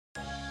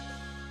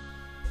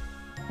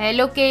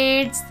Hello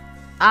kids,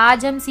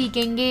 आज हम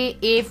सीखेंगे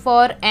A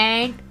for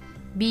ant,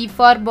 B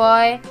for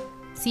boy,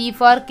 C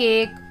for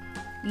cake.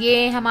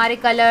 ये हमारे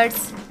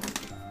colours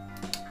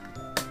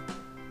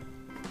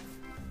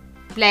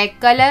black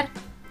colour,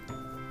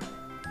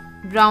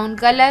 brown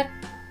colour,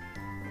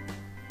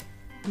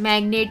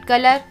 magnet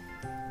colour,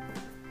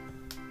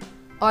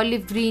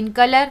 olive green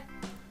colour,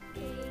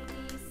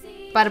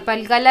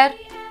 purple colour.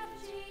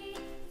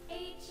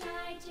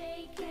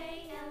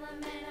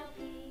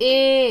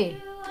 A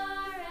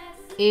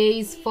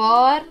is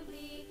for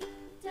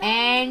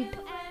ant.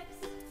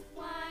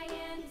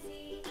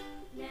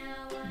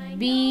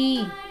 B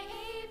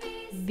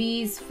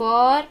is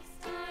for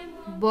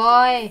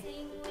boy.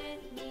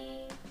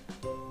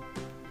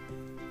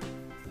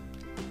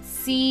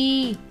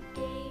 C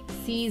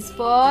is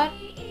for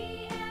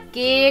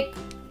cake.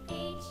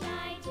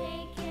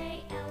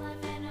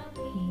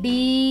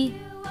 D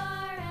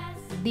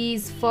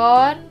is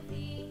for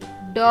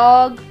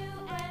dog.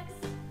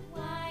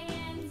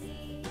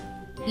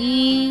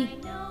 E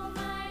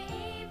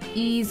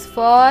is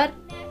for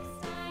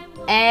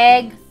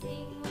egg.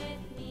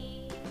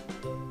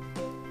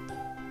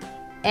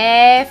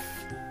 F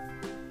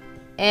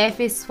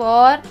is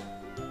for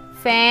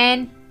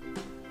fan.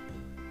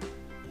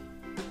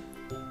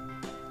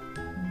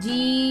 G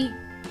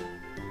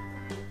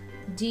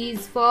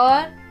is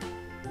for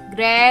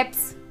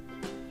grapes.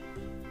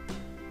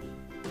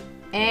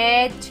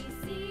 H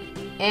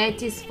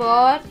is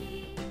for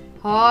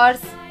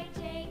horse.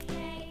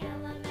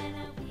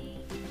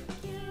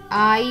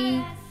 I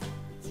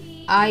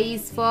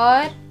is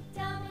for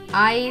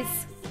ice.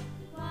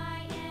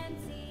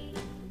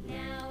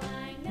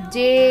 J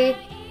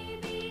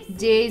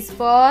is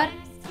for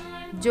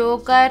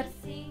joker.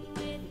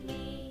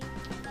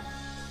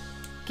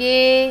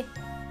 K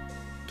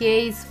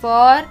is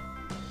for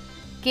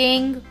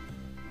king.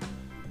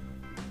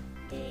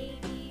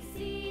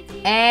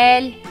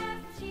 L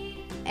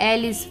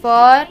is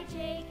for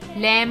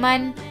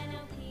lemon.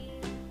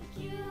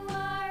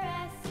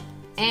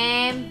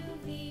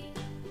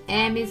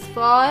 M is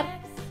for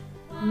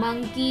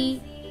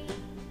monkey.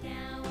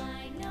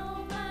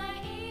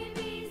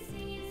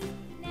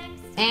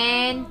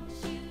 N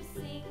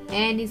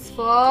is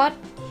for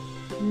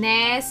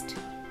nest.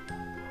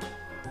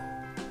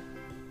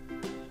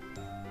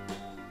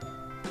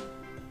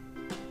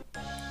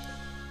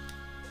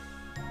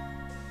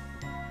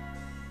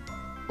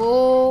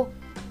 O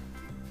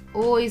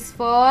is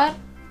for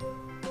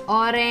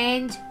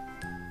orange.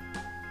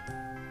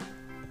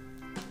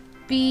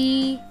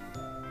 P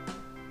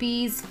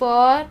is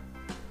for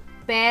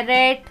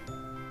parrot.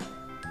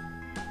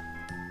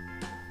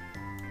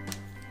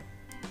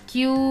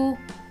 Q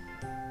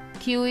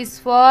is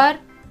for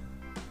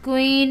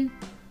queen.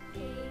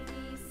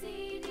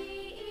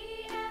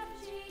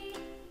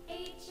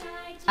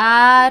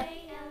 R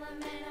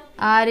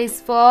is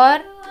for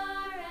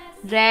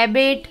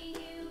rabbit.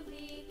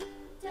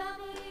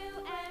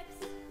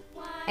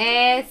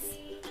 S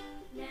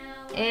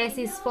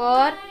is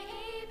for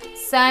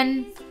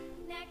sun.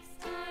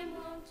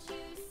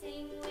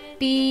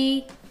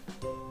 T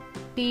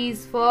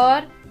is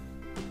for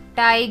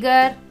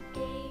tiger.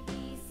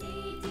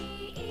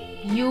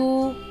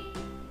 U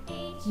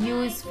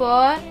is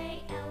for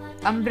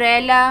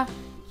umbrella.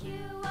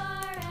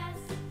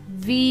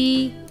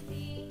 V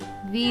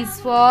is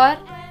for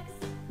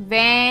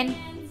van.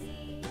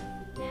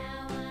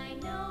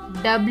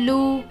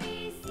 W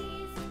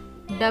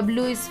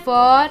is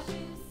for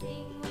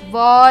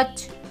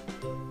watch.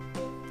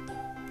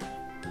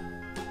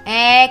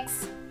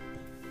 X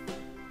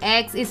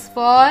is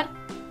for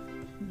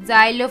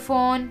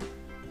xylophone.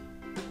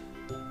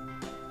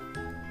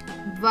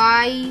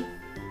 Y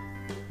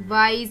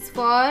is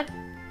for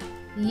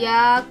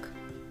yak.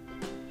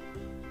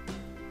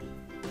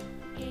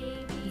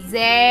 Z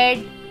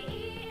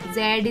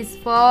is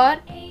for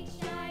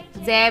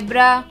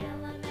zebra।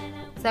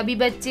 सभी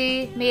बच्चे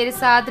मेरे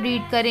साथ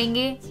read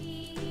करेंगे।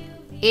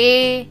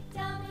 A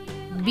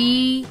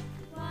B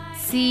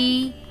C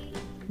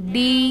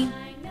D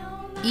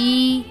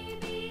E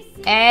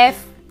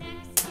F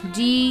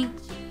G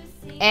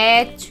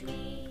H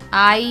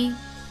I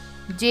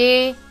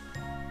J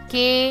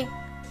K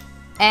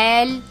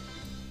L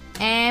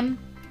M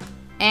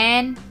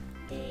N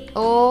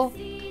O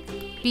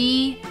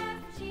P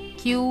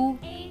Q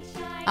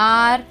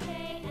R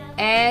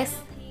S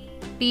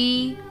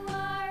T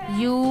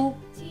U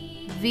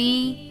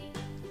V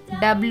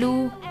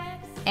W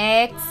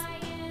X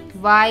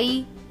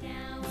Y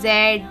Z।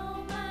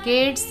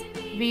 Kids,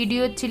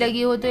 video अच्छी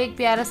लगी हो तो एक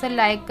प्यारा सा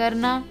लाइक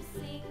करना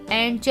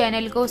एंड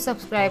चैनल को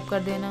subscribe कर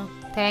देना।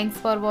 Thanks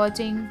for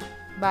watching.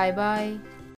 Bye bye.